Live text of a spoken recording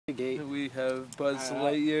gate. We have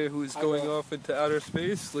Lightyear, who is going off into outer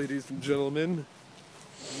space, ladies and gentlemen.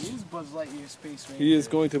 He is Buzz Lightyear Space Ranger. He is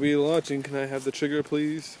going to be launching. Can I have the trigger,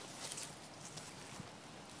 please?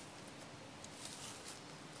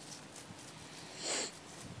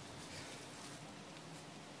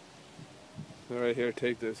 All right, here,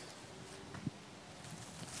 take this.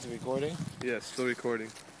 Is it recording? Yes, still recording.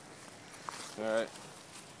 All right.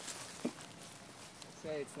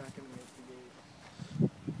 Say it's not going to make the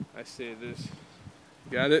gate. I say it is.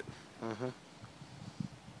 Got it? Uh-huh.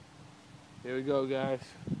 Here we go, guys.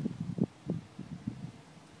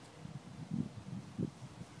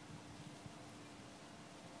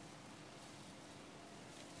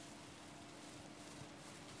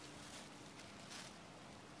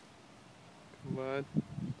 Come on.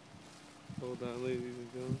 Hold on, ladies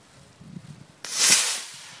and gentlemen.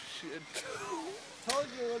 Shit. Told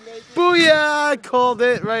you it would make it. Booyah! I called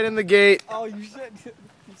it right in the gate. Oh, you said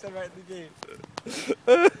right in the gate.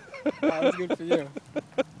 Oh, that's good for you.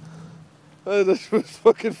 Oh, that was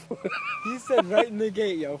fucking funny. He said right in the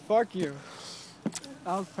gate, yo. Fuck you.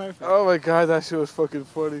 That was perfect. Oh my god, that shit was fucking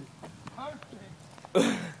funny.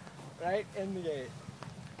 Perfect. Right in the gate.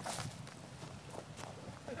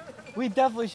 We definitely